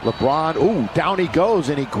LeBron, down he goes,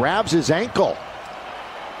 and he grabs his ankle.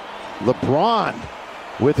 LeBron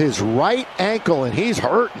with his right ankle, and he's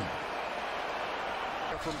hurting.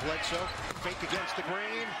 From Bledsoe, fake against the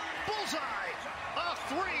green, bullseye, a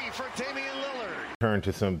three for Damian Lillard. Turn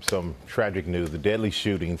to some tragic news, the deadly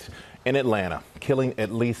shootings in Atlanta, killing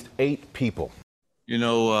at least 8 people. You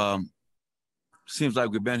know, seems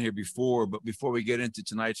like we've been here before, but before we get into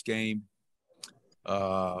tonight's game,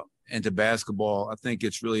 into basketball, I think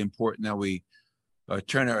it's really important that we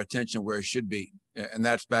turn our attention where it should be, and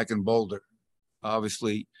that's back in Boulder.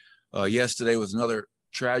 Obviously, yesterday was another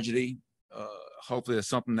tragedy. Hopefully it's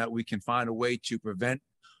something that we can find a way to prevent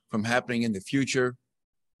from happening in the future.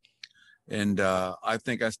 And I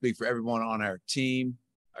think I speak for everyone on our team,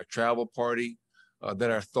 our travel party, that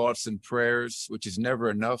our thoughts and prayers, which is never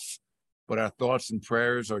enough, but our thoughts and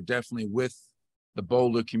prayers are definitely with the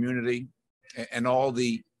Boulder community and all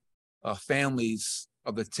the families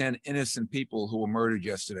of the 10 innocent people who were murdered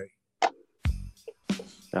yesterday.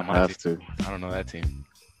 I have to. I don't know that team.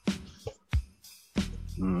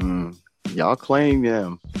 Y'all claim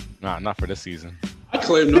them. Nah, not for this season. I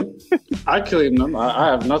claim them. I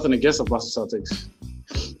have nothing against the Boston Celtics.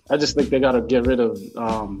 I just think they got to get rid of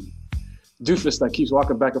Doofus that keeps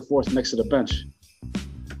walking back and forth next to the bench.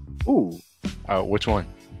 Ooh. Which one?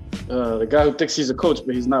 The guy who thinks he's a coach,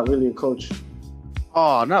 but he's not really a coach.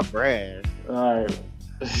 Oh, not Brad. All right.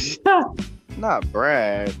 Not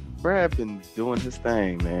Brad. Brad been doing his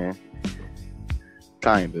thing, man.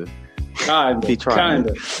 Kinda. He trying.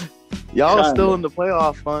 Y'all Kinda. still in the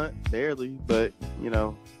playoff hunt, barely, but you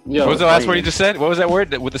know. Yo, what was the last word you just said? What was that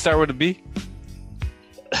word? With the start with a B?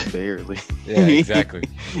 Barely. Yeah, exactly.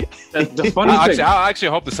 The funny thing. I actually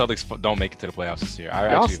hope the Celtics don't make it to the playoffs this year.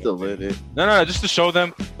 Y'all still in it. No, just to show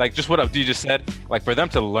them, like, just what you just said, like, for them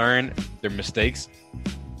to learn their mistakes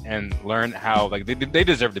and learn how, like, they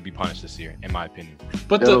deserve to be punished this year, in my opinion.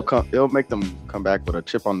 But it'll make them come back with a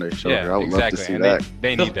chip on their shoulder. Yeah, I would love to see and that.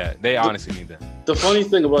 They need that. They honestly need that. The funny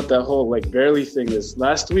thing about that whole, like, barely thing is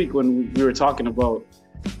last week when we were talking about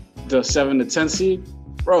the 7 to 10 seed,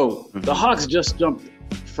 bro, the Hawks just jumped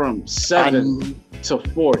from 7 to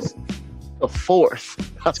 4th. A fourth.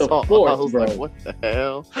 That's to all. 4th, I was bro. like, what the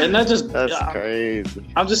hell? And that's crazy.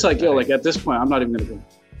 I'm just like, yo, like at this point, I'm not even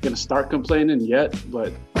gonna start complaining yet.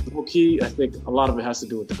 But low key, I think a lot of it has to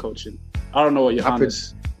do with the coaching. I don't know what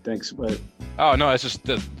Johannes thinks, but Oh no, it's just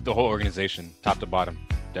the whole organization, top to bottom.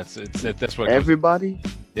 That's what everybody.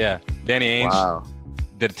 Yeah, Danny Ainge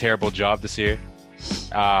did a terrible job this year.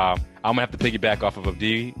 I'm gonna have to piggyback off of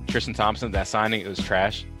Abdi. Tristan Thompson, that signing, it was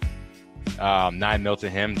trash. $9 million to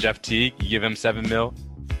him. Jeff Teague, you give him $7 million.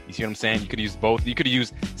 You see what I'm saying? You could use both. You could have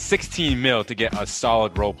used $16 million to get a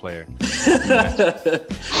solid role player.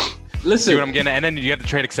 Listen, see what I'm getting at? And then you have the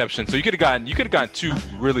trade exception. So you could have gotten 2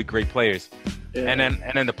 really great players. Yeah. And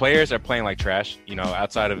then the players are playing like trash. You know,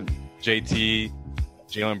 outside of JT,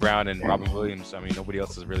 Jaylen Brown, and Robin Williams. I mean, nobody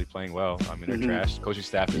else is really playing well. I mean, they're trash. The coaching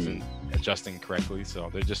staff isn't adjusting correctly, so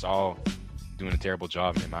they're just all doing a terrible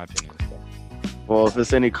job, in my opinion. Well, if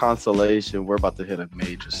it's any consolation, we're about to hit a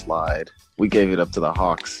major slide. We gave it up to the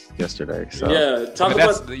Hawks yesterday. So yeah,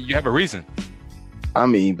 you have a reason. I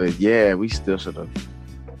mean, but yeah, we still should have.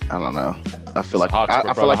 I don't know. I feel like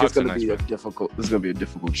I feel like it's going to be a difficult. This is going to be a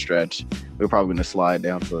difficult stretch. We're probably going to slide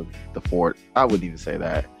down to the 4th. I wouldn't even say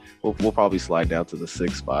that. We'll probably slide down to the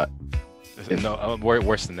 6th spot. No,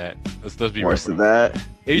 worse than that. Let's be worse than that.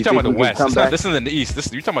 Yeah, you're talking about the West. This is in the East.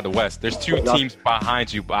 You're talking about the West. There's 2 teams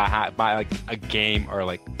behind you by like a game or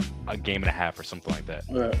like a game and a half or something like that.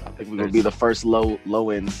 Right. I think we're gonna be the first low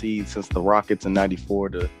end seed since the Rockets in '94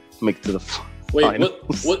 to make it to the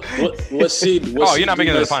finals. What seed? You're not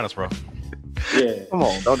making it to the finals, bro. Yeah. Come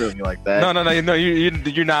on, don't do me like that. No.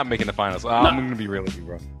 You're not making the finals. I'm gonna be real with you,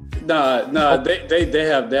 bro. No. They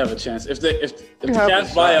have a chance if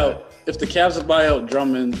the Cavs buy out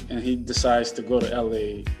Drummond and he decides to go to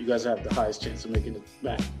LA, you guys have the highest chance of making it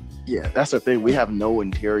back. Yeah, that's the thing. We have no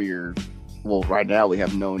interior. Well, right now we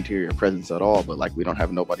have no interior presence at all. But like, we don't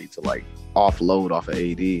have nobody to like offload off of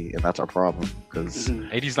AD, and that's our problem because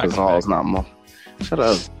AD's not. It's not more. Shut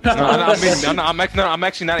up. I'm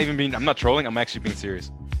actually not even being. I'm not trolling. I'm actually being serious.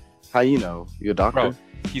 How you know? You a doctor? Bro,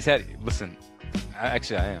 listen. I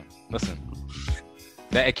am. Listen.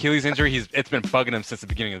 That Achilles injury, it's been bugging him since the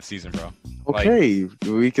beginning of the season, bro. Okay,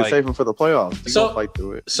 we can save him for the playoffs. We can fight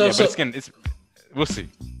through it. We'll see.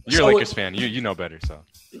 You're a Lakers fan. You know better. So,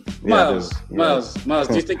 Miles,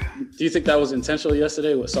 do you think that was intentional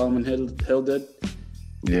yesterday? What Solomon Hill did?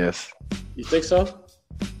 Yes. You think so?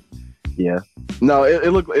 Yeah. No,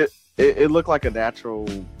 it looked like a natural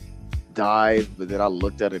dive, but then I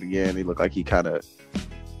looked at it again. He looked like he kind of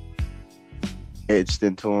edged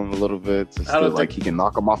into him a little bit to feel like he can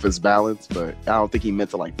knock him off his balance, but I don't think he meant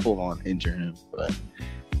to like full on injure him. But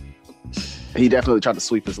he definitely tried to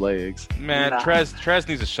sweep his legs. Man, Trez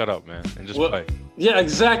needs to shut up, man, and just play. Yeah,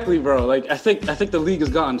 exactly, bro. Like I think the league has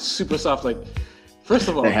gotten super soft. Like, first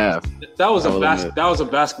of all, they have. That was a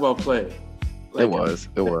basketball play. Like, it was.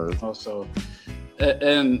 Also,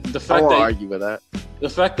 and the fact I won't that argue with that. The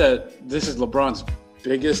fact that this is LeBron's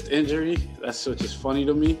biggest injury, that's which is funny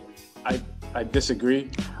to me. I disagree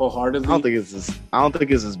wholeheartedly. I don't think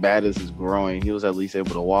it's as bad as his groin. He was at least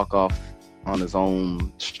able to walk off on his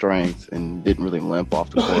own strength and didn't really limp off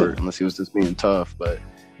the court unless he was just being tough. But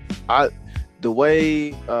the way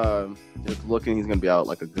it's looking, he's gonna be out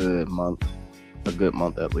like a good month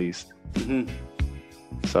at least. Mm-hmm.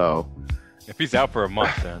 So if he's out for a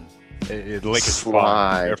month, then the Lakers is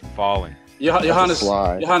falling. They're falling. Johannes,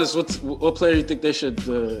 what player do you think they should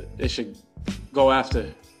go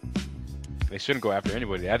after? They shouldn't go after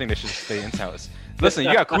anybody. I think they should stay in-house. Listen,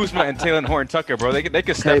 you got Kuzma and Taylor Horton-Tucker, bro. They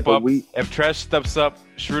can step up. If Tresh steps up,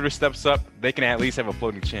 Schroeder steps up, they can at least have a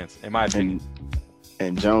floating chance, in my opinion.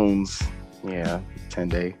 And Jones,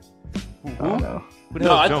 10-day. I don't know.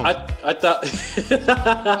 I thought.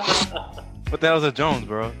 What the hell is a Jones,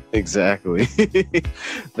 bro? Exactly.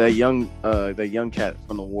 that young cat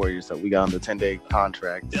from the Warriors that we got on the 10-day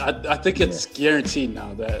contract. I think it's guaranteed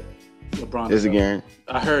now that LeBron is again.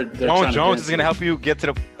 I heard Jones is going to help you get to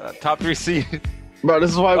the top 3 seed. Bro,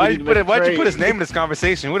 this is why'd you put his name in this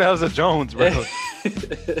conversation? Who the hell is a Jones, bro?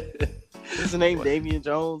 Is his name Damian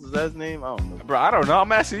Jones? Is that his name? I don't know. Bro, I don't know.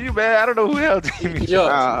 I'm asking you, man. I don't know who the hell Damian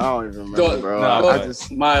Jones. I don't even remember, bro.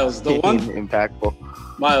 Miles,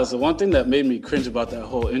 impactful. Miles, the one thing that made me cringe about that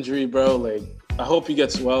whole injury, bro, like, I hope he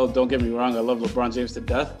gets well. Don't get me wrong. I love LeBron James to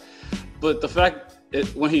death. But the fact,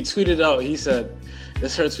 when he tweeted out, he said,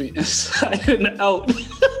 "This hurts me inside and out."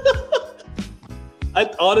 I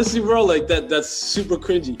honestly, bro, like that's super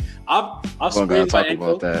cringy. I've sprained my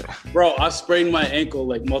ankle, bro. I sprained my ankle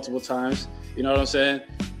like multiple times. You know what I'm saying?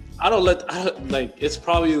 It's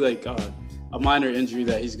probably like a minor injury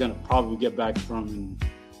that he's gonna probably get back from in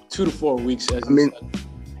 2 to 4 weeks.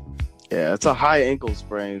 Yeah, it's a high ankle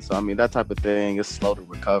sprain, so that type of thing is slow to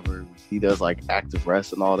recover. If he does like active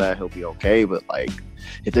rest and all that, he'll be okay. But like,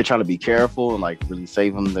 if they're trying to be careful and like really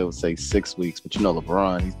save him, they would say 6 weeks. But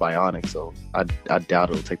LeBron, he's bionic, so I doubt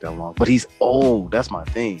it'll take that long. But he's old. That's my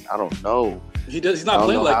thing. I don't know. He's not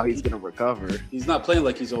playing like how he's gonna recover. He's not playing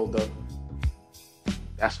like he's old though.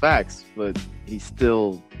 That's facts, but he's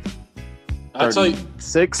still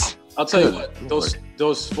 36. I'll tell you what,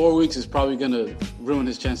 those 4 weeks is probably gonna ruin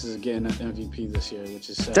his chances of getting an MVP this year, which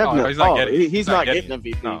is sad. Definitely. He's not getting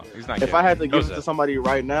MVP. No, he's not. If I had to give it to somebody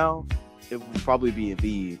right now, it would probably be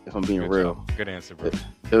Embiid. If I'm being real, good answer, bro.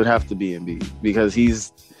 It would have to be Embiid because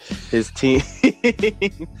his team.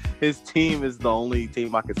 His team is the only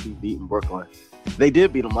team I could see beating Brooklyn. They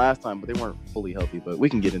did beat them last time, but they weren't fully healthy. But we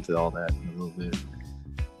can get into all that in a little bit.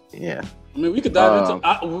 Yeah. We could dive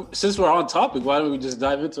into since we're on topic. Why don't we just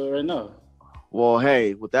dive into it right now? Well,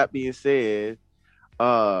 hey, with that being said, you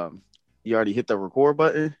already hit the record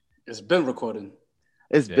button. It's been recording.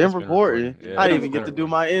 It's been recording. Yeah, I didn't even get to do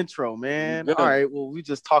my intro, man. All right, well, we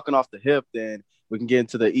just talking off the hip. Then we can get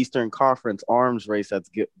into the Eastern Conference arms race that's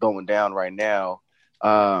going down right now.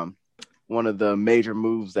 One of the major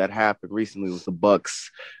moves that happened recently was the Bucks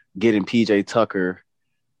getting PJ Tucker.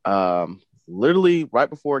 Literally right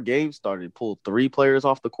before game started, pulled 3 players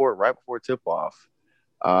off the court right before tip-off.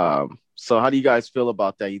 So how do you guys feel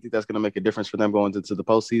about that? You think that's going to make a difference for them going into the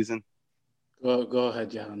postseason? Go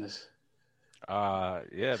ahead, Giannis.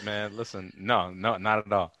 Yeah, man. Listen, no, not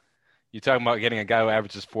at all. You talking about getting a guy who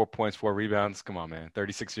averages 4 points, 4 rebounds? Come on, man.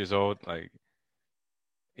 36 years old. Like,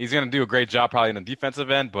 he's going to do a great job probably in the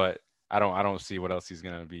defensive end, but I don't see what else he's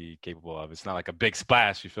going to be capable of. It's not like a big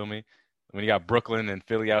splash. You feel me? When you got Brooklyn and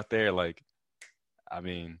Philly out there, like,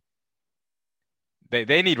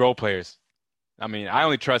 they need role players. I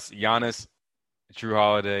only trust Giannis, Drew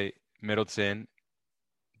Holiday, Middleton,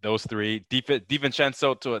 those 3.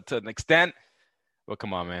 DiVincenzo to an extent. But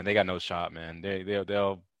come on, man. They got no shot, man.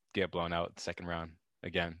 They'll get blown out second round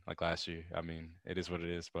again, like last year. It is what it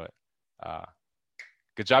is. But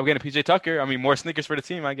good job getting PJ Tucker. More sneakers for the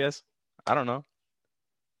team, I guess. I don't know.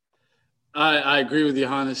 I agree with you,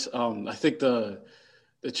 Hannes. I think the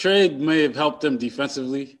trade may have helped them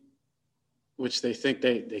defensively, which they think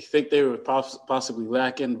they were possibly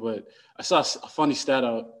lacking. But I saw a funny stat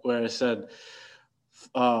out where it said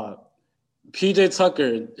PJ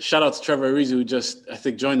Tucker, shout out to Trevor Ariza, who just, I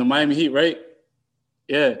think, joined the Miami Heat, right?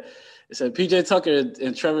 Yeah. It said PJ Tucker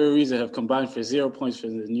and Trevor Ariza have combined for 0 points for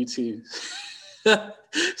the new team.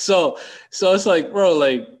 so it's like, bro,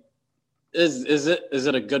 like, is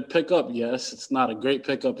it a good pickup? Yes. It's not a great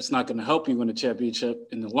pickup. It's not going to help you win a championship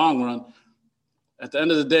in the long run. At the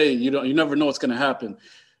end of the day, you never know what's going to happen.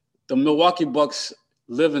 The Milwaukee Bucks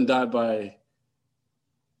live and die by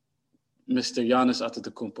Mr. Giannis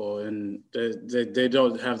Antetokounmpo, and they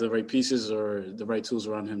don't have the right pieces or the right tools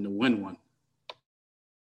around him to win one.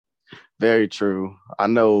 Very true. I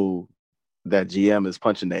know that GM is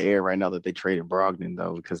punching the air right now that they traded Brogdon,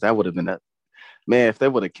 though, because that would have been man, if they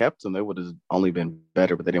would have kept him, they would have only been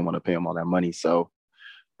better, but they didn't want to pay him all that money. So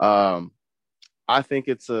I think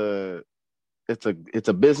it's a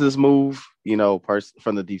business move,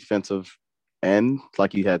 from the defensive end,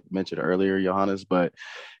 like you had mentioned earlier, Johannes, but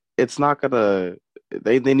it's not gonna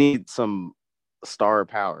they need some star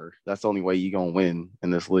power. That's the only way you're gonna win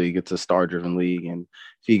in this league. It's a star driven league. And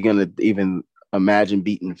if you're gonna even imagine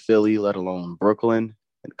beating Philly, let alone Brooklyn,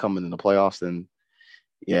 and coming in the playoffs, then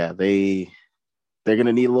yeah, they're going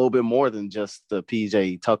to need a little bit more than just the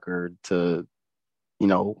PJ Tucker to,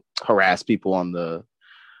 harass people on the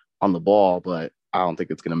ball. But I don't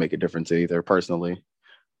think it's going to make a difference either, personally.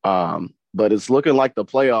 But it's looking like the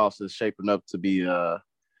playoffs is shaping up to be a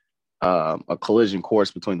collision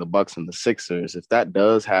course between the Bucks and the Sixers. If that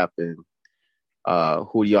does happen,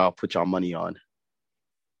 who do y'all put y'all money on?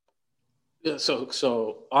 Yeah,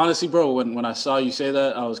 so honestly, bro, when I saw you say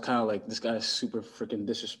that, I was kind of like, this guy's super freaking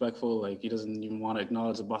disrespectful. Like, he doesn't even want to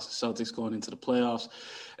acknowledge the Boston Celtics going into the playoffs.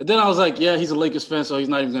 And then I was like, yeah, he's a Lakers fan, so he's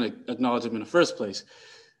not even going to acknowledge him in the first place.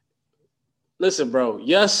 Listen, bro,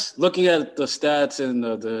 yes, looking at the stats and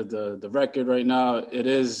the record right now, it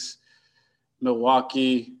is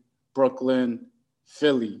Milwaukee, Brooklyn,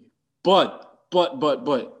 Philly. But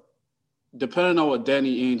depending on what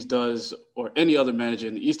Danny Ainge does or any other manager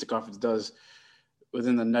in the Eastern Conference does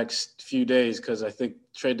within the next few days, because I think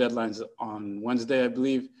trade deadline's on Wednesday, I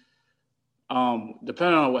believe.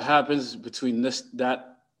 Depending on what happens between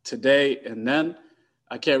that today and then,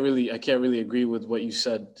 I can't really agree with what you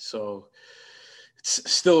said. So it's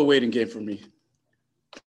still a waiting game for me.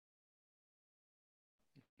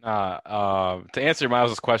 To answer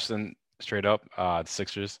Miles' question straight up, the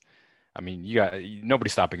Sixers. I mean, you got nobody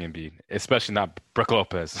stopping Embiid, especially not Brook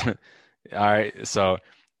Lopez. All right, so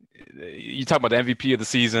you talk about the MVP of the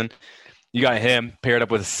season. You got him paired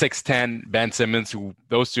up with 6'10" Ben Simmons, who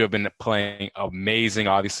those two have been playing amazing.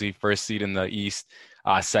 Obviously, first seed in the East,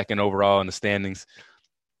 second overall in the standings.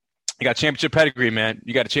 You got championship pedigree, man.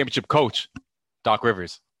 You got a championship coach, Doc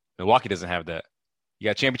Rivers. Milwaukee doesn't have that. You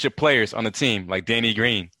got championship players on the team like Danny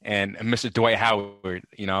Green and Mr. Dwight Howard,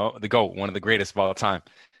 the GOAT, one of the greatest of all time.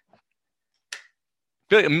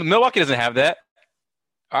 Milwaukee doesn't have that.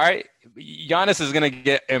 All right. Giannis is going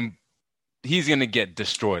to he's going to get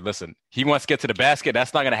destroyed. Listen, he wants to get to the basket.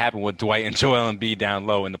 That's not going to happen with Dwight and Joel Embiid down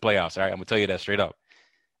low in the playoffs. All right. I'm going to tell you that straight up.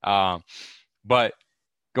 But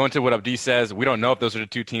going to what Abdi says, we don't know if those are the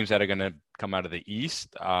two teams that are going to come out of the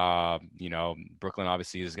East. Brooklyn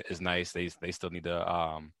obviously is nice. They still need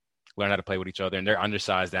to learn how to play with each other, and they're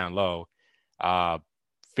undersized down low.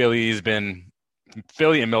 Philly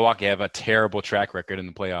and Milwaukee have a terrible track record in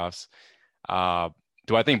the playoffs.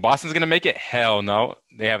 Do I think Boston's going to make it? Hell no.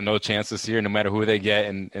 They have no chance this year, no matter who they get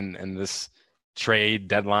in this trade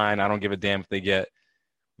deadline. I don't give a damn if they get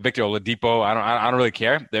Victor Oladipo. I don't really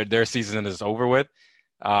care. Their season is over with.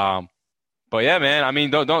 But yeah, man. I mean,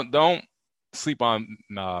 don't sleep on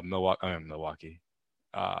Milwaukee.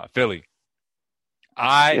 Philly.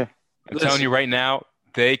 I'm telling you right now,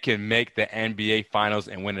 they can make the NBA Finals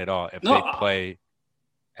and win it all if they play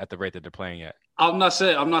at the rate that they're playing at. I'm not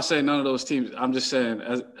saying none of those teams. I'm just saying,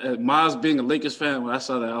 as Miles being a Lakers fan, when I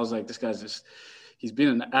saw that, I was like, this guy's he's being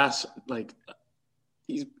an ass. Like,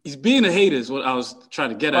 he's being a hater is what I was trying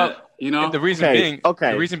to get at. The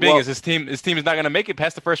reason being is his team is not going to make it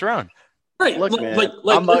past the first round. Right. Look, man,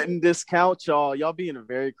 I'm letting discount y'all. Y'all being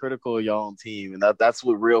very critical of y'all own team, and that's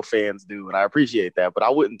what real fans do, and I appreciate that. But I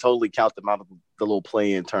wouldn't totally count them out of the little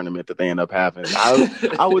play-in tournament that they end up having.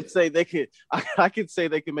 I would say they could. I could say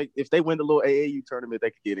they can make, if they win the little AAU tournament, they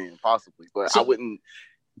could get in possibly. But I wouldn't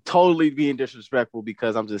totally being disrespectful,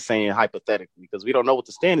 because I'm just saying hypothetically, because we don't know what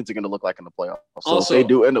the standings are going to look like in the playoffs. So if they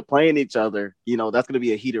do end up playing each other, that's going to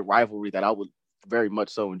be a heated rivalry that I would very much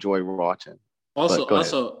so enjoy watching. Also,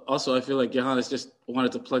 I feel like Johannes just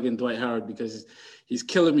wanted to plug in Dwight Howard because he's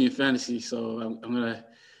killing me in fantasy. So I'm gonna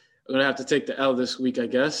have to take the L this week, I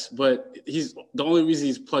guess. But the only reason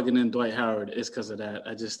he's plugging in Dwight Howard is because of that.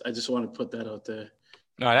 I just want to put that out there.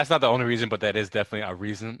 No, that's not the only reason, but that is definitely a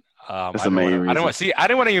reason. That's the main reason. I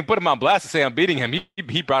didn't want to even put him on blast to say I'm beating him.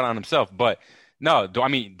 He brought it on himself. But no,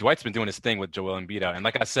 Dwight's been doing his thing with Joel Embiid out, and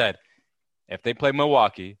like I said, if they play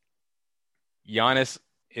Milwaukee, Giannis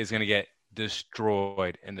is going to get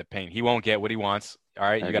destroyed in the paint. He won't get what he wants. All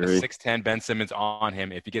right, you got a 6'10" Ben Simmons on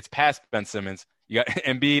him. If he gets past Ben Simmons, you got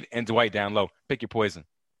Embiid and Dwight down low. Pick your poison.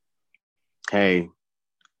 Hey,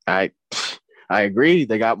 I agree.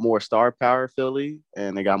 They got more star power, Philly,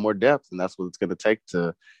 and they got more depth, and that's what it's going to take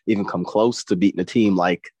to even come close to beating a team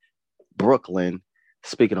like Brooklyn.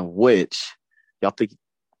 Speaking of which, y'all think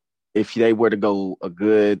if they were to go a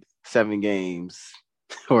good 7 games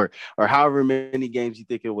or however many games you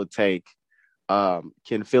think it would take,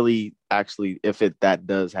 can Philly actually, if that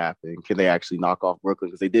does happen, can they actually knock off Brooklyn?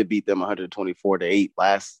 Because they did beat them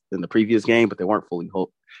 124-8 in the previous game, but they weren't fully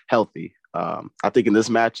healthy. I think in this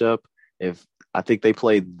matchup, I think they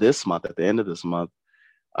play this month, at the end of this month,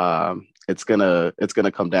 it's gonna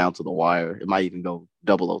come down to the wire. It might even go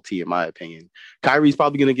double OT, in my opinion. Kyrie's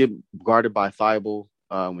probably gonna get guarded by Thibault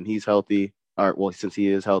when he's healthy. Since he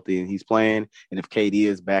is healthy and he's playing, and if KD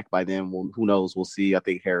is back by then, well, who knows? We'll see. I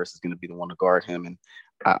think Harris is going to be the one to guard him, and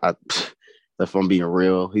if I'm being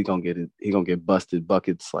real, he's gonna get busted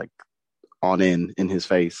buckets like on in his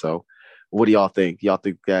face. So, what do y'all think? Y'all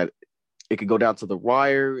think that it could go down to the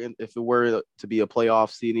wire, and if it were to be a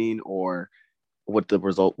playoff seeding, or what the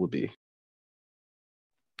result would be?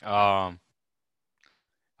 I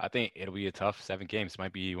think it'll be a tough 7 games.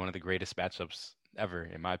 Might be one of the greatest matchups ever,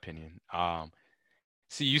 in my opinion.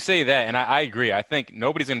 See, you say that, and I agree. I think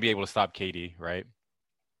nobody's going to be able to stop KD, right?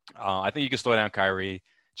 I think you can slow down Kyrie.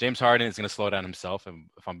 James Harden is going to slow down himself,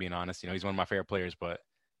 if I'm being honest. He's one of my favorite players, but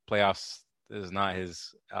playoffs is not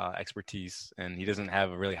his expertise, and he doesn't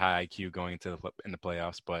have a really high IQ going into in the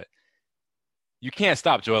playoffs. But you can't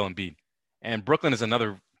stop Joel Embiid. And Brooklyn is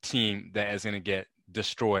another team that is going to get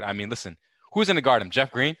destroyed. I mean, listen, who's going to guard him?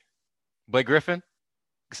 Jeff Green? Blake Griffin?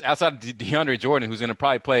 Outside of DeAndre Jordan, who's going to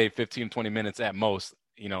probably play 15, 20 minutes at most,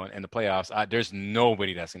 in the playoffs, there's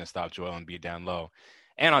nobody that's going to stop Joel Embiid down low.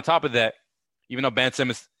 And on top of that, even though Ben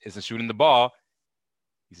Simmons isn't shooting the ball,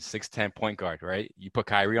 he's a 6'10" point guard, right? You put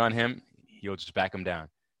Kyrie on him, he'll just back him down.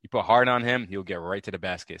 You put Harden on him, he'll get right to the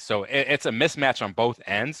basket. So it's a mismatch on both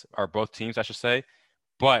ends, or both teams, I should say.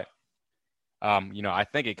 But, I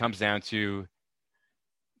think it comes down to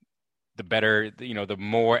the better, the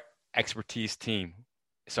more expertise team.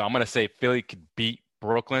 So I'm going to say Philly could beat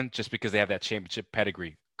Brooklyn just because they have that championship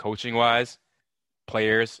pedigree, coaching wise,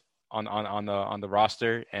 players on the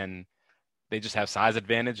roster, and they just have size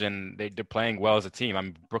advantage, and they're playing well as a team. I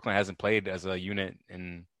mean, Brooklyn hasn't played as a unit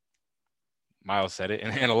in, Miles said it,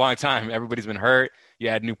 in a long time. Everybody's been hurt. You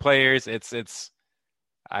add new players.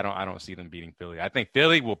 I don't see them beating Philly. I think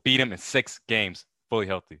Philly will beat them in 6 games, fully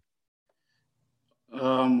healthy.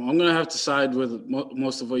 I'm gonna have to side with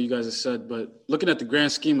most of what you guys have said, but looking at the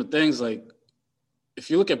grand scheme of things, like if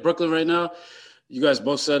you look at Brooklyn right now, you guys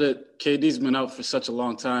both said it. KD's been out for such a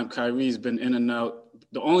long time. Kyrie's been in and out.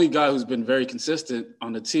 The only guy who's been very consistent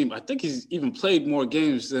on the team, I think he's even played more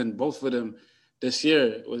games than both of them this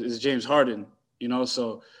year, is James Harden.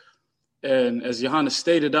 So, and as Johannes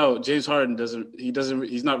stated out, James Harden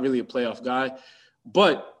he's not really a playoff guy,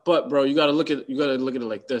 but bro, you got to look at it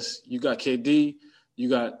like this. You got KD. You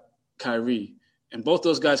got Kyrie, and both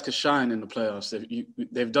those guys could shine in the playoffs.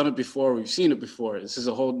 They've done it before. We've seen it before. This is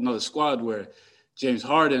a whole another squad where James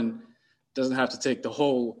Harden doesn't have to take the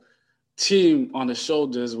whole team on his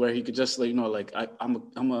shoulders, where he could just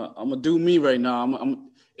I'm a do me right now.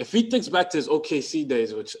 If he thinks back to his OKC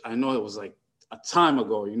days, which I know it was like a time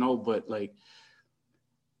ago, but like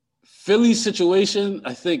Philly's situation,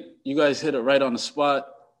 I think you guys hit it right on the spot.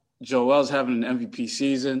 Joel's having an MVP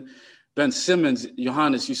season. Ben Simmons,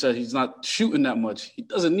 Johannes, you said he's not shooting that much. He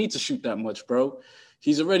doesn't need to shoot that much, bro.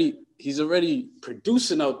 He's already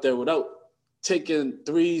producing out there without taking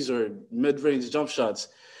threes or mid-range jump shots.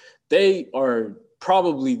 They are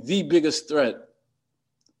probably the biggest threat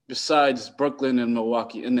besides Brooklyn and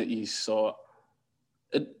Milwaukee in the East. So,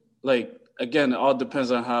 again, it all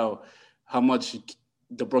depends on how much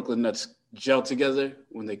the Brooklyn Nets gel together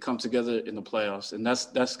when they come together in the playoffs, and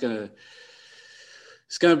that's gonna.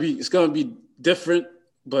 It's gonna be different,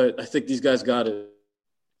 but I think these guys got it.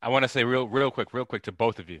 I want to say real quick to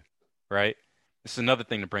both of you, right? This is another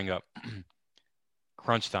thing to bring up.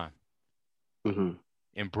 Crunch time. Mm-hmm.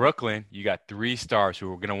 In Brooklyn, you got 3 stars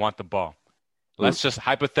who are going to want the ball. Let's just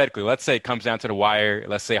hypothetically, let's say it comes down to the wire.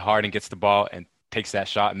 Let's say Harden gets the ball and takes that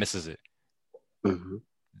shot and misses it. Mm-hmm.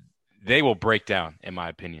 They will break down, in my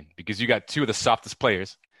opinion, because you got 2 of the softest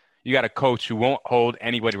players. You got a coach who won't hold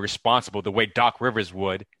anybody responsible the way Doc Rivers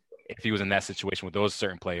would if he was in that situation with those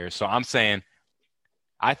certain players. So I'm saying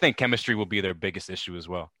I think chemistry will be their biggest issue as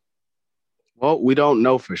well. Well, we don't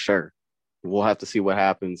know for sure. We'll have to see what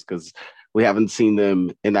happens because We haven't seen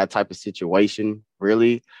them in that type of situation,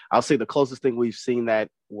 really. I'll say the closest thing we've seen that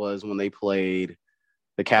was when they played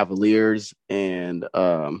the Cavaliers and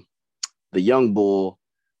the young bull,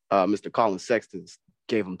 Mr. Colin Sexton,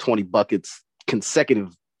 gave him 20 buckets,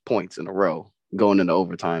 consecutive points in a row going into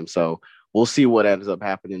overtime. So we'll see what ends up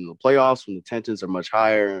happening in the playoffs when the tensions are much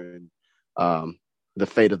higher and the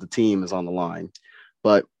fate of the team is on the line.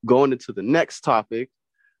 But going into the next topic,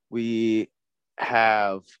 we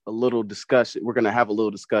have a little discussion. We're going to have a little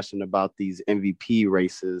discussion about these MVP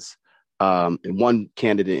races. And one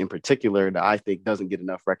candidate in particular that I think doesn't get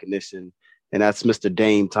enough recognition, and that's Mr.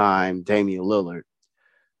 Dame Time, Damian Lillard.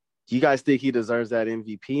 Do you guys think he deserves that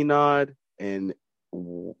MVP nod? And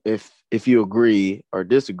if you agree or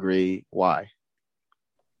disagree, why?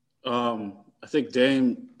 I think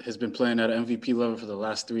Dame has been playing at an MVP level for the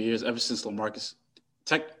last 3 years, ever since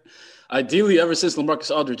ideally ever since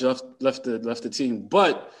LaMarcus Aldridge left the team.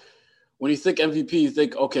 But when you think MVP, you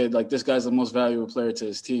think, okay, like this guy's the most valuable player to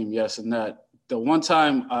his team, yes, and that. The one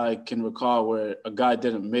time I can recall where a guy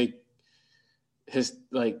didn't make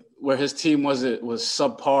where his team was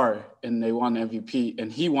subpar and they won the MVP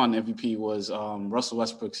and he won the MVP was Russell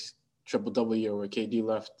Westbrook's triple-double year where KD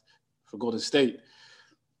left for Golden State.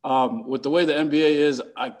 With the way the NBA is,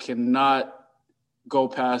 I cannot go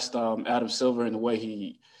past Adam Silver and the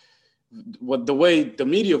way the way the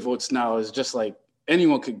media votes now is just like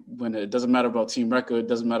anyone could win it. It doesn't matter about team record. It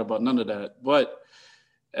doesn't matter about none of that. But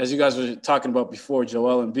as you guys were talking about before,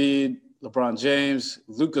 Joel Embiid, LeBron James,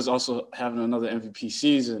 Luka's also having another MVP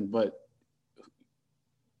season. But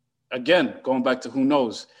again, going back to who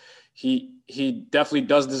knows, he definitely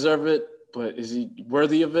does deserve it. But is he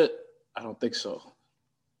worthy of it? I don't think so.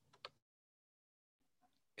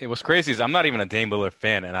 What's crazy is I'm not even a Dame Lillard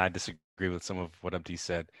fan, and I disagree with some of what MD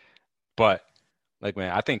said. But, like,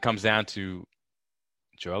 man, I think it comes down to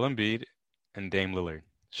Joel Embiid and Dame Lillard,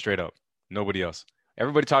 straight up. Nobody else.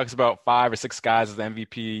 Everybody talks about 5 or 6 guys as the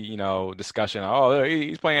MVP, discussion. Oh,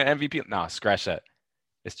 he's playing an MVP. Nah, scratch that.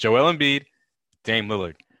 It's Joel Embiid, Dame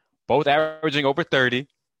Lillard, both averaging over 30.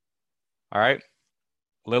 All right?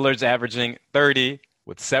 Lillard's averaging 30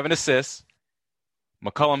 with 7 assists.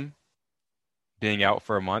 McCollum being out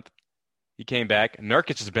for a month. He came back.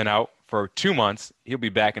 Nurkic has been out for 2 months. He'll be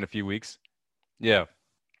back in a few weeks. Yeah.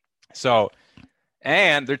 So,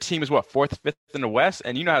 and their team is 4th, 5th in the West?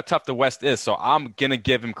 And you know how tough the West is. So I'm going to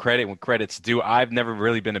give him credit when credit's due. I've never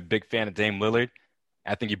really been a big fan of Dame Lillard.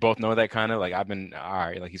 I think you both know that kind of. Like, I've been, all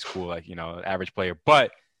right, like, he's cool, like, average player.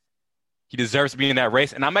 But he deserves to be in that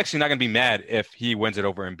race. And I'm actually not going to be mad if he wins it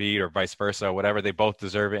over Embiid or vice versa or whatever. They both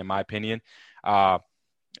deserve it, in my opinion.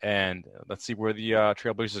 And let's see where the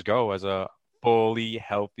Trailblazers go as a fully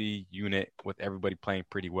healthy unit with everybody playing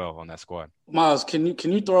pretty well on that squad. Miles, can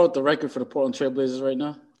you throw out the record for the Portland Trailblazers right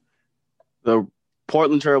now? The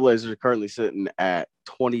Portland Trailblazers are currently sitting at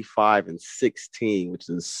 25-16, which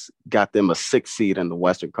has got them a 6th seed in the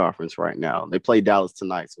Western Conference right now. They play Dallas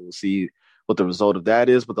tonight, so we'll see what the result of that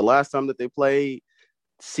is. But the last time that they played,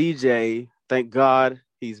 CJ, thank God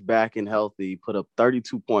he's back and healthy, put up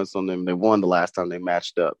 32 points on them. They won the last time they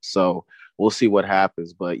matched up. So we'll see what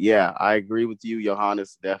happens. But, yeah, I agree with you,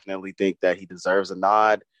 Johannes. Definitely think that he deserves a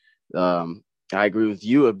nod. I agree with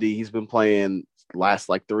you, Abdi. He's been playing last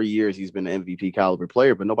 3 years. He's been an MVP caliber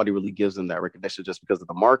player, but nobody really gives him that recognition just because of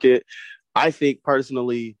the market. I think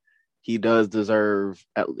personally he does deserve,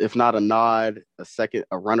 if not a nod, a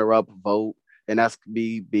runner-up vote. And that's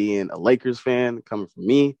me being a Lakers fan coming from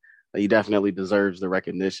me. He definitely deserves the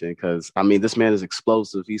recognition because, this man is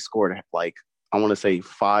explosive. He scored, I want to say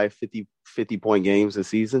 5 50-point games this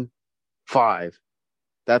season. 5.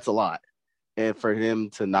 That's a lot. And for him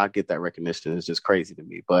to not get that recognition is just crazy to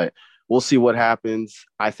me. But we'll see what happens.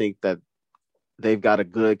 I think that they've got a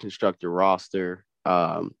good constructed roster.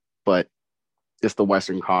 But it's the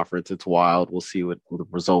Western Conference. It's wild. We'll see what the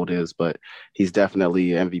result is. But he's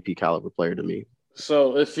definitely an MVP caliber player to me.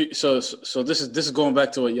 So so this is going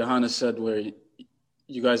back to what Johannes said, where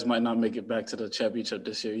you guys might not make it back to the championship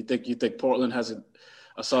this year. You think Portland has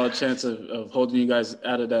a solid chance of holding you guys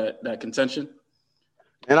out of that contention?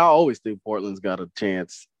 And I always think Portland's got a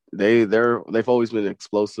chance. They've always been an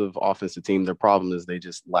explosive offensive team. Their problem is they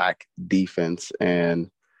just lack defense,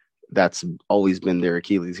 and that's always been their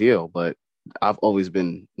Achilles heel. But I've always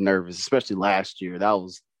been nervous, especially last year. That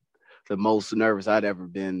was the most nervous I'd ever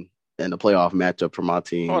been in the playoff matchup for my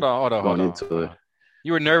team. Hold on.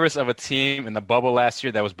 You were nervous of a team in the bubble last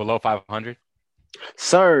year that was below 500?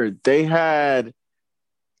 Sir, they had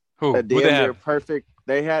Who? a damn near perfect.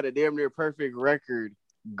 They had a damn near perfect record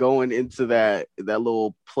going into that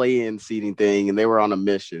little play-in seating thing, and they were on a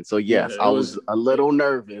mission. So yes, I was a little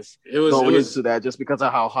nervous going into that just because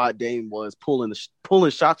of how hot Dame was pulling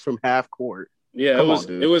shots from half court. Yeah, it was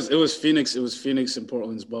Phoenix. It was Phoenix and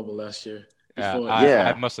Portland's bubble last year.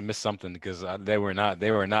 I must have missed something because they were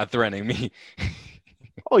not threatening me.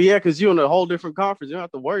 Oh yeah, because you're in a whole different conference. You don't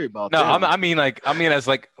have to worry about that. No, I mean as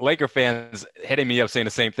like Laker fans hitting me up saying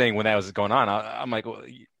the same thing when that was going on. I'm like, well,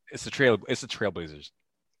 it's the Trailblazers.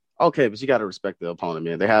 Okay, but you got to respect the opponent,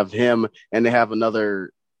 man. They have him, and they have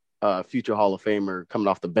another future Hall of Famer coming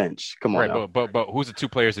off the bench. Come on, right? But who's the two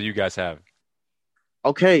players that you guys have?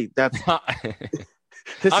 Okay, that's.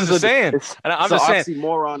 I'm just saying.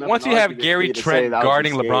 Once you have Gary Trent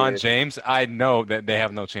guarding LeBron James, I know that they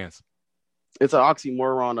have no chance. It's an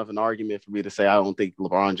oxymoron of an argument for me to say I don't think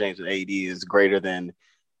LeBron James and AD is greater than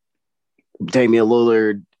Damian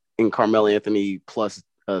Lillard and Carmelo Anthony plus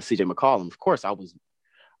CJ McCollum. Of course,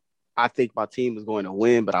 I think my team was going to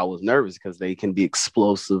win, but I was nervous because they can be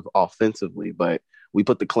explosive offensively. But we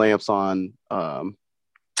put the clamps on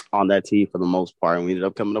that team for the most part, and we ended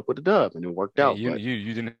up coming up with a dub, and it worked out.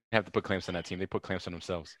 You didn't have to put clamps on that team; they put clamps on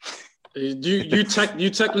themselves. You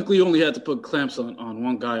technically only had to put clamps on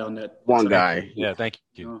one guy on that. One guy. Yeah, thank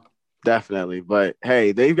you. Definitely. But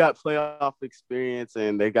hey, they've got playoff experience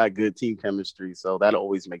and they've got good team chemistry. So that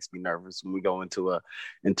always makes me nervous when we go into a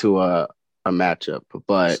matchup.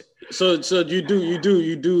 But so you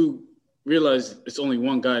do realize it's only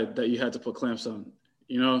one guy that you had to put clamps on,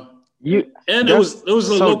 you know? It was a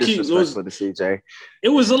so low key. For the CJ. It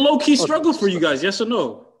was a low key struggle for you guys, yes or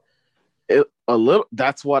no? A little.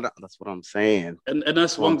 That's what I'm saying, and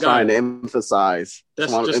that's one guy. Trying to emphasize. That's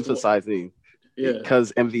what I'm emphasizing. Yeah,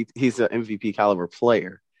 because he's an MVP caliber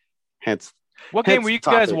player. Hence, what game were you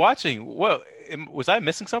guys watching? What was I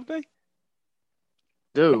missing something?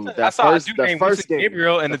 Dude, I saw a first game.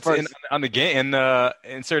 Gabriel inserted in the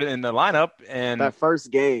lineup, and that first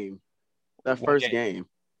game. We're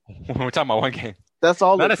talking about one game. That's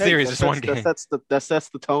all. Not a series. Just one game. That sets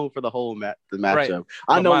the tone for the whole matchup. Right.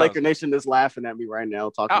 I know Miles, Laker Nation is laughing at me right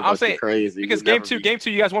now, talking about you crazy. Because game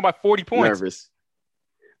two, you guys won by 40 points. Nervous.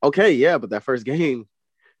 Okay, yeah, but that first game,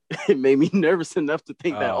 it made me nervous enough to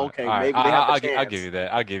think that maybe they have a chance. I'll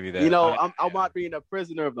give you that. You know, I'm not being a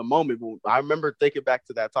prisoner of the moment, but I remember thinking back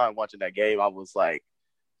to that time watching that game. I was like,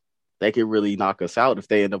 they could really knock us out if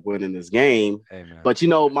they end up winning this game. But, you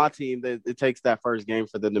know, my team, it takes that first game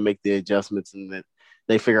for them to make the adjustments and then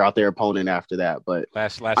they figure out their opponent after that. But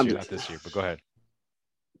last year, not this year, but go ahead.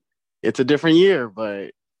 It's a different year, but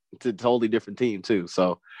it's a totally different team too.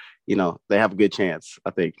 So, you know, they have a good chance, I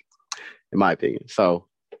think, in my opinion. So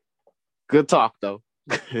good talk, though,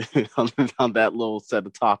 on that little set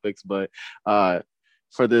of topics. But for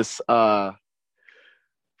the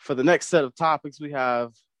next set of topics, we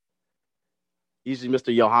have usually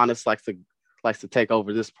Mr. Johannes likes to take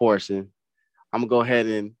over this portion. I'm going to go ahead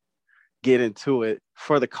and get into it.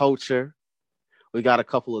 For the culture, we got a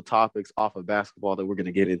couple of topics off of basketball that we're going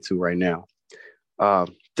to get into right now.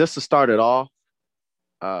 Just to start it off,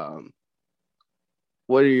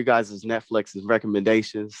 what are your guys' Netflix's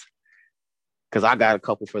recommendations? Because I got a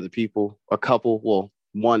couple for the people.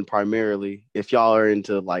 One primarily. If y'all are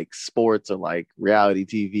into like sports or like reality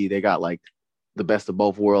TV, they got like the best of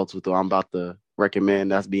both worlds with what I'm about to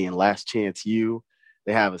recommend. That's being Last Chance U.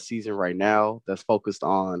 They have a season right now that's focused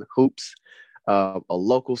on hoops. A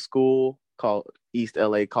local school called East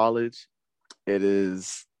LA College. It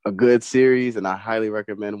is a good series, and I highly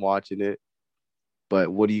recommend watching it. But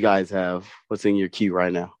what do you guys have? What's in your queue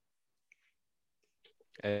right now?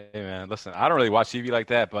 Hey, man, listen, I don't really watch TV like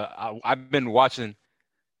that, but I've been watching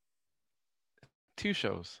two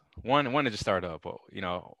shows. One that just started up. You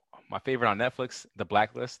know, my favorite on Netflix, The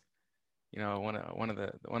Blacklist. You know, one of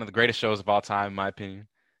the greatest shows of all time, in my opinion.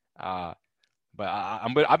 But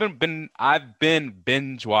I've been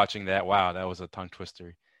binge watching that. Wow, that was a tongue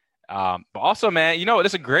twister. But also, man, you know,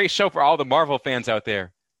 it's a great show for all the Marvel fans out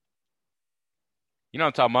there. You know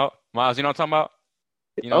what I'm talking about, Miles? You know what I'm talking about?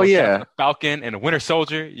 You know, the Falcon and the Winter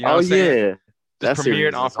Soldier. You know what I'm saying? That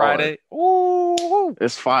premiered on Friday. Ooh,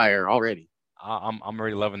 it's fire already. I'm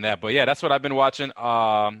already loving that. But yeah, that's what I've been watching.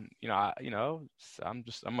 I'm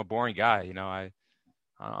a boring guy. You know, I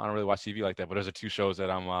don't really watch TV like that. But those are two shows that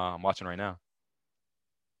I'm watching right now.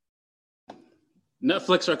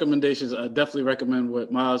 Netflix recommendations. I definitely recommend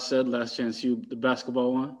what Miles said. Last Chance U, the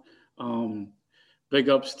basketball one. Big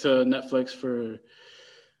ups to Netflix for a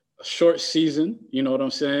short season. You know what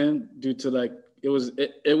I'm saying? Due to like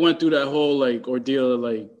it went through that whole like ordeal of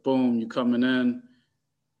like boom, you coming in,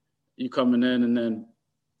 and then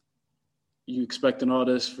you expecting all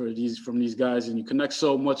this from these guys, and you connect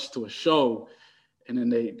so much to a show, and then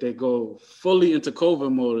they go fully into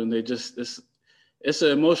COVID mode, and it's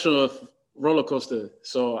an emotional roller coaster.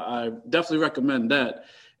 So I definitely recommend that.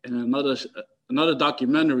 And another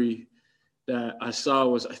documentary that I saw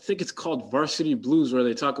was, I think it's called Varsity Blues, where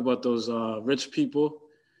they talk about those rich people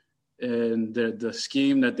and the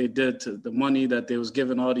scheme that they did to the money that they was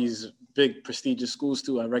giving all these big prestigious schools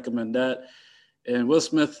to. I recommend that. And Will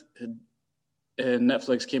Smith and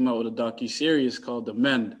Netflix came out with a docu-series called The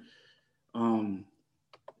Mend.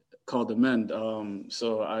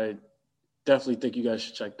 So I definitely think you guys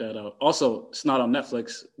should check that out. Also, it's not on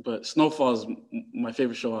Netflix, but Snowfall is my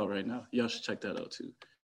favorite show out right now. Y'all should check that out too.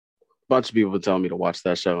 Bunch of people tell me to watch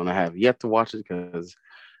that show, and I have yet to watch it because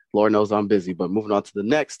Lord knows I'm busy. But moving on to the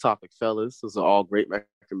next topic, fellas. Those are all great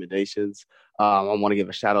recommendations. I want to give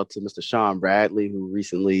a shout out to Mr. Sean Bradley, who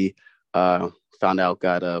recently found out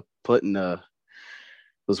got put in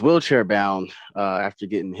was wheelchair bound after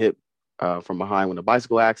getting hit from behind with a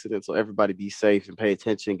bicycle accident. So everybody be safe and pay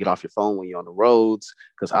attention. Get off your phone when you're on the roads,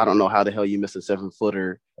 because I don't know how the hell you miss a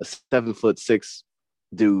 7'6"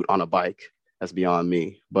 dude on a bike. That's beyond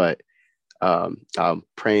me. But I'm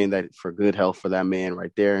praying that for good health for that man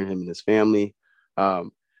right there and him and his family. I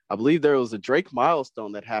believe there was a Drake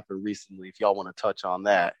milestone that happened recently, if y'all want to touch on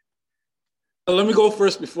that. Let me go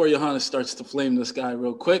first before Johannes starts to flame this guy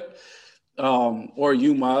real quick. Or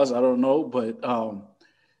you, Miles, I don't know. But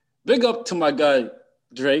big up to my guy,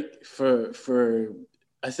 Drake, for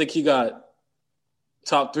I think he got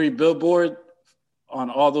top 3 Billboard on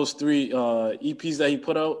all those 3 EPs that he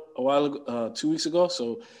put out a while ago, 2 weeks ago.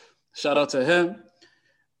 So shout out to him.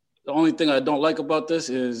 The only thing I don't like about this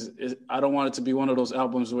is I don't want it to be one of those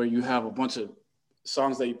albums where you have a bunch of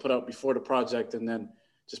songs that you put out before the project and then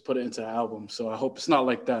just put it into an album. So I hope it's not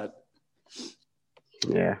like that.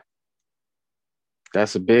 Yeah.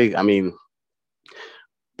 That's a big,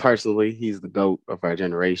 personally, he's the GOAT of our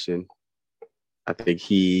generation. I think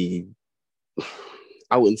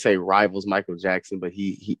I wouldn't say rivals Michael Jackson, but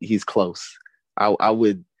he's close. I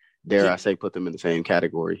would, I say, put them in the same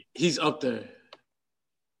category. He's up there.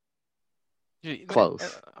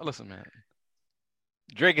 Close. Listen, man.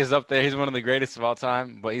 Drake is up there. He's one of the greatest of all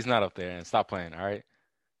time, but he's not up there. And stop playing, all right?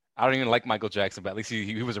 I don't even like Michael Jackson, but at least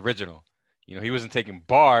he was original. You know, he wasn't taking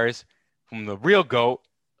bars from the real GOAT.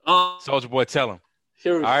 Soulja Boy, tell him.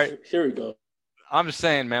 Here we go. I'm just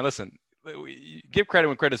saying, man, listen. Give credit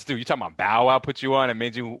when credit's due. You talking about Bow Wow put you on and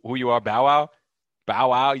made you who you are, Bow Wow? Bow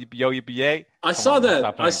Wow, yo, yippee. I saw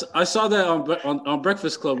that on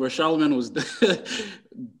Breakfast Club where Charlamagne was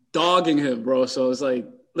dogging him, bro. So it's like,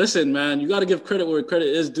 listen, man, you got to give credit where credit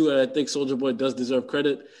is due, and I think Soulja Boy does deserve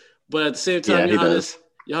credit. But at the same time,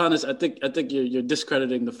 Johannes, I think you're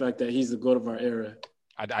discrediting the fact that he's the GOAT of our era.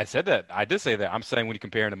 I said that. I did say that. I'm saying when you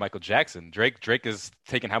compare him to Michael Jackson, Drake is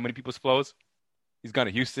taking how many people's flows? He's gone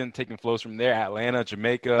to Houston, taking flows from there, Atlanta,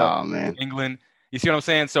 Jamaica, England. You see what I'm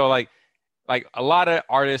saying? So like a lot of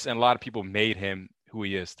artists and a lot of people made him who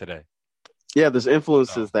he is today. Yeah, there's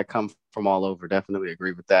influences that come from all over. Definitely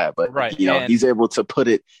agree with that. But right. He's able to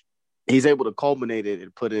culminate it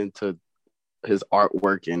and put it into his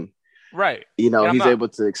artwork, and right. He's able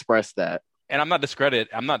to express that. And I'm not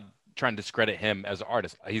trying to discredit him as an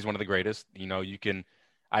artist. He's one of the greatest.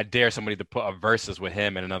 I dare somebody to put a verses with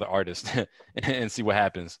him and another artist and see what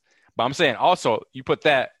happens. But I'm saying also, you put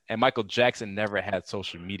that, and Michael Jackson never had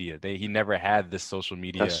social media. He never had this social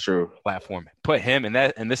media platform. Put him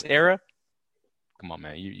in this era. Come on,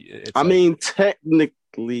 man.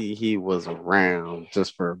 Technically he was around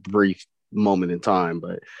just for a brief moment in time,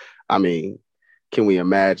 but can we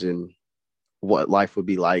imagine what life would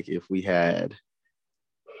be like if we had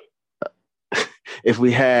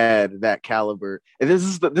that caliber? And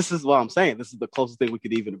this is what I'm saying. This is the closest thing we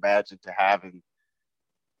could even imagine to having,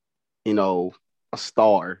 a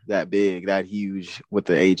star that big, that huge with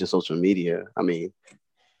the age of social media.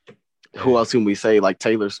 Who else can we say? Like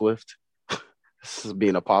Taylor Swift, this is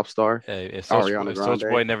being a pop star. Hey, if Soulja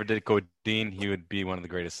Boy never did codeine, he would be one of the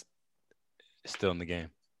greatest still in the game.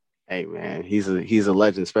 Hey man, he's a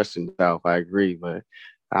legend, especially in the South. I agree, but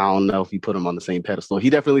I don't know if you put him on the same pedestal. He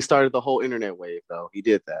definitely started the whole internet wave, though. He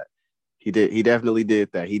did that. He definitely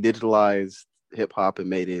did that. He digitalized hip hop and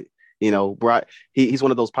made it. He's one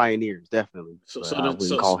of those pioneers, definitely. I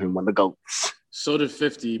wouldn't call him one of the GOATs. So did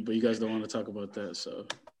 50, but you guys don't want to talk about that. So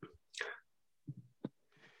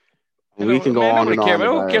we can go on and on.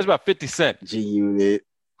 Who cares about 50 Cent? G-Unit.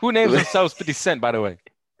 Who names themselves 50 Cent, by the way?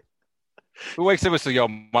 Who wakes up and says, yo,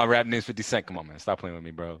 my rap name's 50 Cent? Come on, man. Stop playing with me,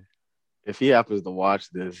 bro. If he happens to watch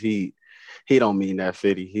this, he don't mean that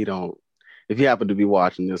 50. if you happen to be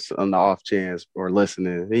watching this on the off chance or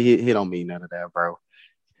listening, he don't mean none of that, bro.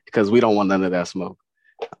 Because we don't want none of that smoke.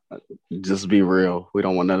 Just be real. We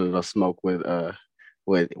don't want none of the smoke with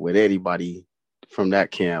anybody from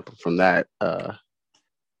that camp, from that.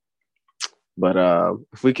 But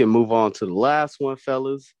if we can move on to the last one,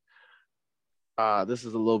 fellas. This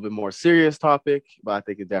is a little bit more serious topic, but I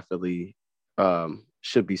think it definitely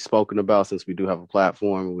should be spoken about since we do have a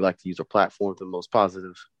platform. We like to use our platform in the most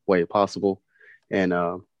positive way possible. And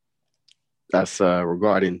that's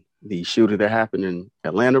regarding the shooting that happened in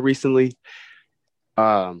Atlanta recently.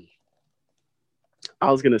 I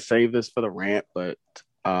was going to save this for the rant, but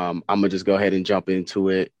I'm going to just go ahead and jump into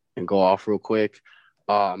it and go off real quick.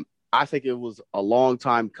 I think it was a long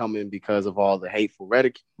time coming because of all the hateful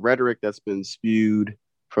rhetoric that's been spewed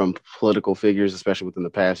from political figures, especially within the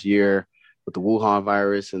past year with the Wuhan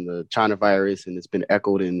virus and the China virus. And it's been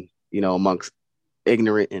echoed in, amongst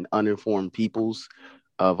ignorant and uninformed peoples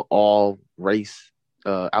of all race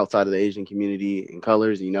outside of the Asian community and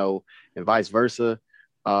colors, and vice versa.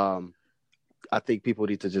 I think people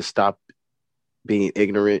need to just stop being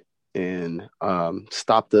ignorant and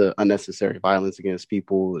stop the unnecessary violence against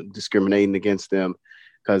people, discriminating against them,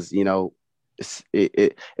 because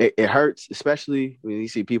it hurts, especially when you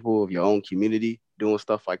see people of your own community doing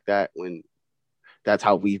stuff like that, when that's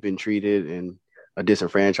how we've been treated and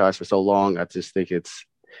disenfranchised for so long. I just think it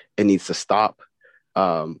needs to stop.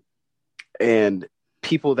 And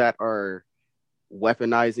people that are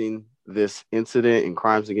weaponizing this incident and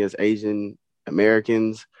crimes against Asian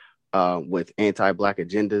Americans with anti-Black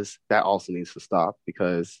agendas, that also needs to stop,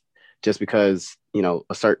 because just because, a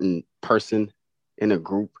certain person in a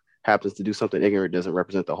group happens to do something ignorant doesn't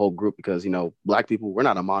represent the whole group, because, Black people, we're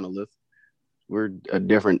not a monolith. We're a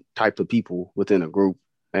different type of people within a group,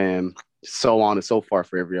 and so on and so far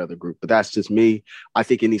for every other group. But that's just me. I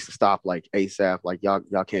think it needs to stop like ASAP. Like y'all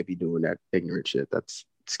can't be doing that ignorant shit. That's,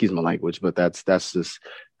 excuse my language, but that's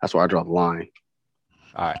where I draw the line.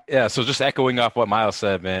 All right. Yeah. So just echoing off what Miles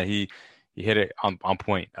said, man, he hit it on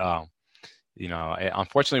point.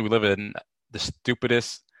 Unfortunately, we live in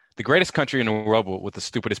the greatest country in the world with the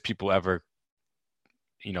stupidest people ever,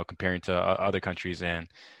 comparing to other countries. And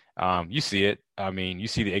you see it. I mean, you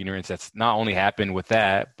see the ignorance that's not only happened with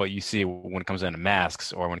that, but you see it when it comes down to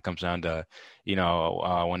masks, or when it comes down to, when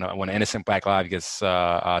an innocent Black life gets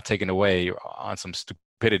taken away on some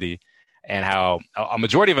stupidity, and how a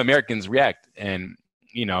majority of Americans react. And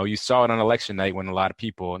you saw it on election night when a lot of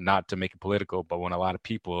people, not to make it political, but when a lot of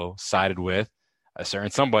people sided with a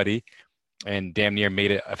certain somebody and damn near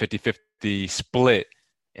made it a 50-50 split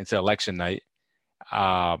into election night.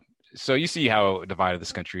 So you see how divided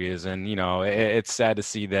this country is. And, it's sad to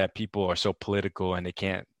see that people are so political and they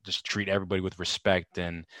can't just treat everybody with respect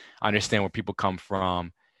and understand where people come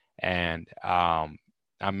from. And,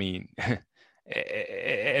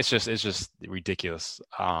 it's just ridiculous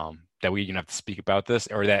that we even have to speak about this,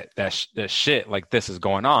 or that shit like this is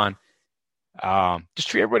going on. Just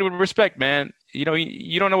treat everybody with respect, man. You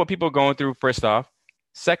don't know what people are going through, first off.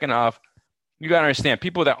 Second off, you got to understand,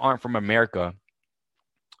 people that aren't from America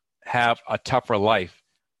have a tougher life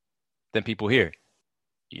than people here.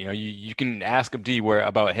 You can ask Abdi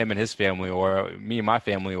about him and his family, or me and my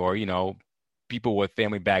family, or, people with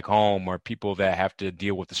family back home, or people that have to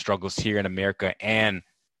deal with the struggles here in America and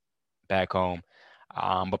back home.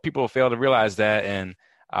 But people fail to realize that, and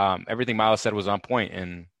everything Miles said was on point.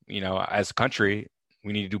 And, as a country,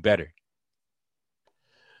 we need to do better.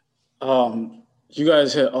 You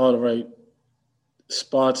guys hit all the right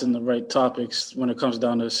spots and the right topics when it comes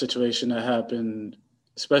down to the situation that happened,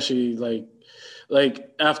 especially like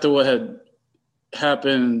after what had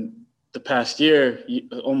happened the past year,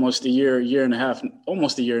 almost a year and a half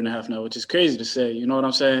now, which is crazy to say. You know what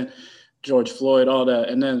I'm saying? George Floyd, all that.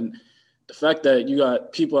 And then the fact that you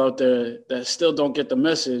got people out there that still don't get the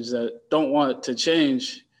message, that don't want it to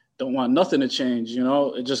change, don't want nothing to change,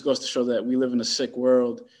 it just goes to show that we live in a sick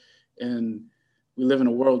world, and we live in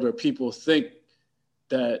a world where people think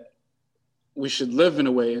that we should live in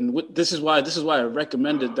a way. And this is why I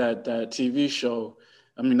recommended that TV show.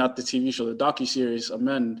 I mean, not the TV show, the docuseries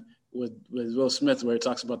Amend with Will Smith, where it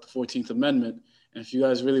talks about the 14th Amendment. And if you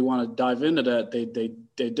guys really want to dive into that, they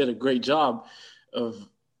did a great job of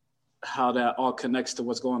how that all connects to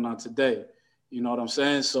what's going on today. You know what I'm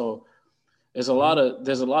saying? So there's a lot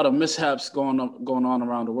of mishaps going on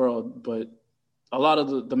around the world, but a lot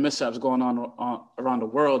of the mishaps going on around the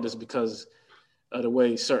world is because of the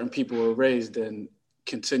way certain people were raised and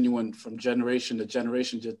continuing from generation to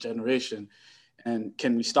generation to generation. And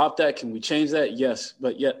can we stop that? Can we change that? Yes.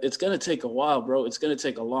 But yet it's going to take a while, bro. It's going to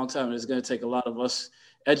take a long time. And it's going to take a lot of us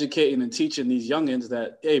educating and teaching these youngins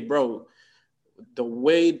that, hey, bro, the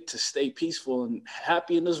way to stay peaceful and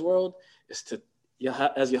happy in this world is to,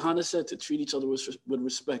 as Johannes said, to treat each other with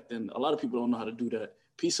respect. And a lot of people don't know how to do that.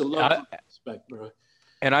 Peace and love, respect, bro.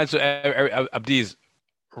 And Abdi's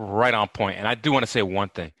right on point. And I do want to say one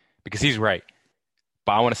thing because he's right.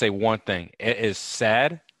 But I want to say one thing. It is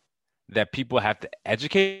sad that people have to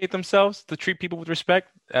educate themselves to treat people with respect.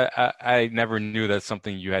 I never knew that's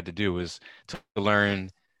something you had to do, was to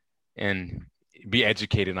learn and be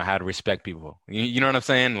educated on how to respect people. You know what I'm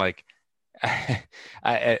saying? Like, I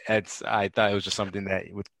thought it was just something that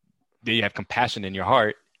you have compassion in your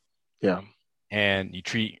heart. Yeah. And you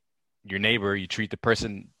treat your neighbor, you treat the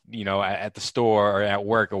person, at the store or at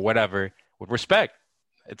work or whatever with respect.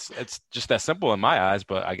 It's just that simple in my eyes,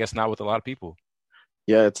 but I guess not with a lot of people.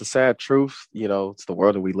 Yeah, it's a sad truth. It's the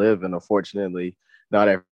world that we live in. Unfortunately,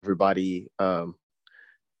 not everybody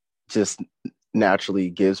just naturally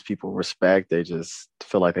gives people respect. They just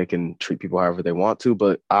feel like they can treat people however they want to.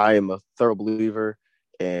 But I am a thorough believer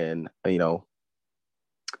in,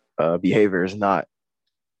 behavior is not,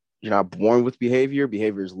 you're not born with behavior.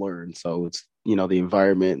 Behavior is learned. So it's, the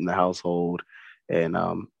environment and the household and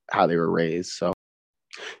how they were raised. So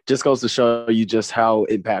just goes to show you just how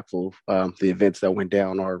impactful the events that went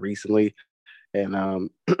down are recently. And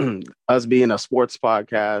us being a sports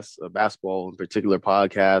podcast, a basketball in particular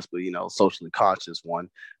podcast, but, socially conscious one,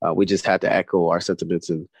 we just had to echo our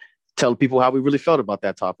sentiments and tell people how we really felt about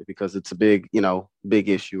that topic, because it's a big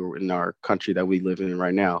issue in our country that we live in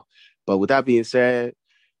right now. But with that being said,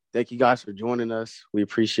 thank you guys for joining us. We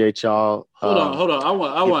appreciate y'all. Hold on.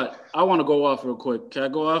 I want to go off real quick. Can I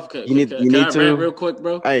go off? Can I rant real quick,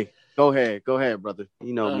 bro? Hey, go ahead, brother.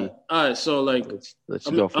 You know me. All right. So let's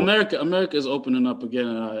go for America is opening up again,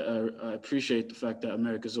 and I appreciate the fact that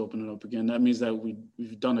America is opening up again. That means that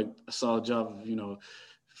we've done a solid job of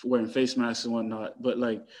wearing face masks and whatnot. But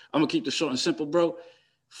I'm gonna keep this short and simple, bro.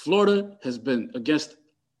 Florida has been against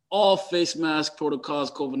all face mask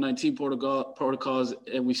protocols, COVID-19 protocols,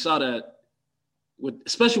 and we saw that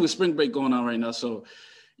especially with spring break going on right now. So,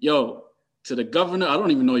 to the governor, I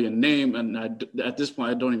don't even know your name, and at this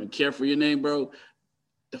point, I don't even care for your name, bro.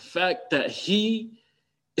 The fact that he,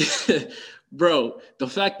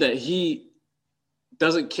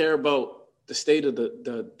 doesn't care about the state of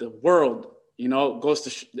the world, goes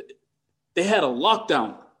to they had a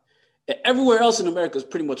lockdown. Everywhere else in America is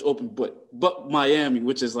pretty much open, but Miami,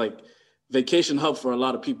 which is like vacation hub for a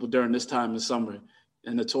lot of people during this time in summer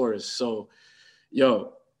and the tourists. So,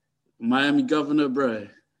 Miami governor, bruh,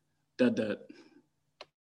 that.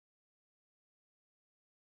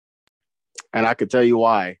 And I could tell you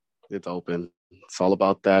why it's open. It's all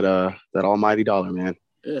about that almighty dollar, man.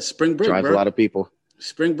 Yeah, spring break drives bro. A lot of people.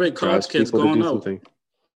 Spring break college kids going out.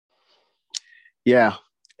 Yeah.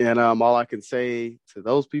 And all I can say to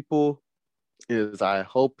those people is I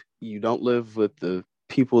hope you don't live with the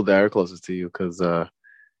people that are closest to you, because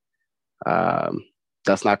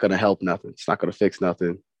that's not going to help nothing. It's not going to fix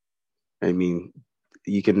nothing. I mean,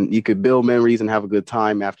 you could build memories and have a good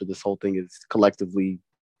time after this whole thing is collectively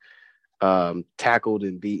tackled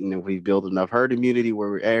and beaten, and we build enough herd immunity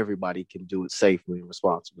where everybody can do it safely and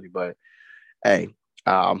responsibly. But hey,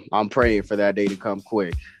 I'm praying for that day to come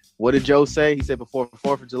quick. What did Joe say? He said before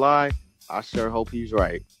 4th of July. I sure hope he's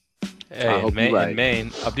right. Hey, in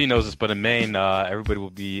Maine, Abdi knows this, but in Maine, everybody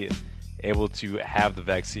will be able to have the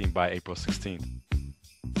vaccine by April 16th.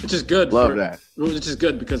 Which is good. Love that. Which is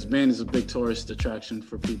good because Maine is a big tourist attraction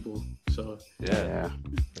for people. So yeah.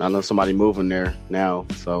 I know somebody moving there now.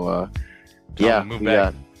 So move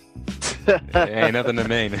back. Ain't nothing in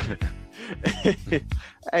Maine.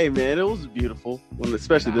 Hey man, it was beautiful.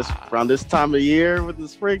 Especially around this time of year with the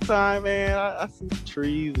springtime, man. I see the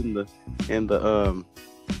trees and the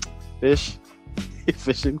fish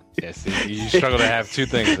fishing. Yeah, see, you struggle to have two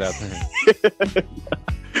things out there.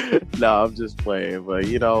 No, I'm just playing. But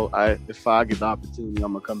if I get the opportunity,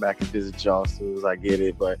 I'm gonna come back and visit y'all as soon as I get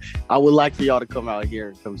it. But I would like for y'all to come out here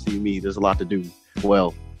and come see me. There's a lot to do.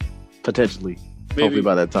 Well, potentially. Hopefully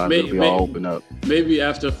by that time it'll be all open up. Maybe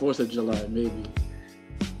after 4th of July, maybe.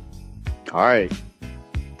 All right.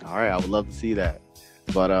 I would love to see that.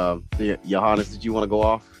 But Johannes, did you want to go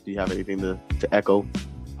off? Do you have anything to echo?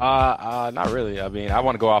 Not really. I mean, I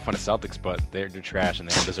want to go off on the Celtics, but they're trash and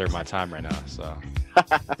they don't deserve my time right now. So.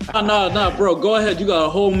 No, bro. Go ahead. You got a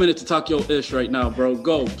whole minute to talk your ish right now, bro.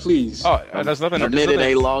 Go, please. Oh, there's nothing. A minute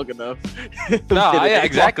ain't long enough. No, yeah,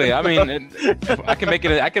 exactly. I mean, I can make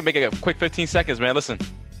it a quick 15 seconds, man. Listen,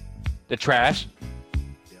 they're trash,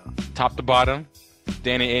 top to bottom.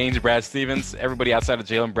 Danny Ainge, Brad Stevens, everybody outside of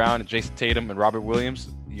Jaylen Brown, Jason Tatum, and Robert Williams,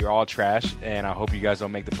 you're all trash, and I hope you guys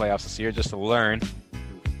don't make the playoffs this year just to learn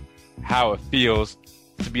how it feels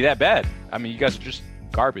to be that bad. I mean, you guys are just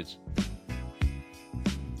garbage.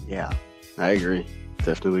 Yeah, I agree.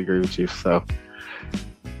 Definitely agree with you. So,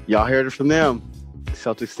 y'all heard it from them.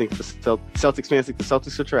 Celtics fans think the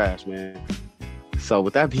Celtics are trash, man. So,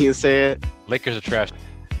 with that being said, Lakers are trash.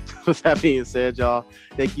 With that being said, y'all,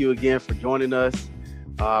 thank you again for joining us.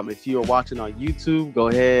 If you are watching on YouTube, go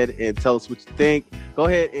ahead and tell us what you think. Go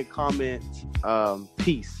ahead and comment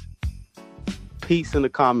peace in the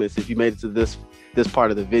comments if you made it to this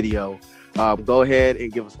part of the video. Go ahead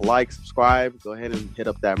and give us a like, subscribe. Go ahead and hit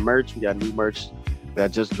up that merch. We got new merch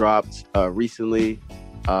that just dropped recently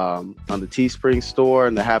on the Teespring store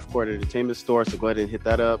and the Half Court Entertainment store. So go ahead and hit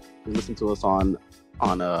that up and listen to us on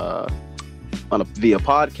via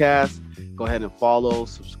podcast. Go ahead and follow,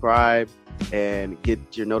 subscribe, and get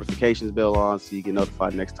your notifications bell on so you get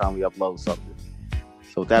notified next time we upload something.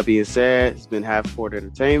 So with that being said, it's been Half Court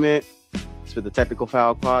Entertainment. It's been the Technical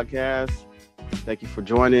Foul Podcast. Thank you for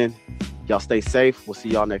joining. Y'all stay safe. We'll see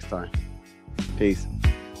y'all next time. Peace.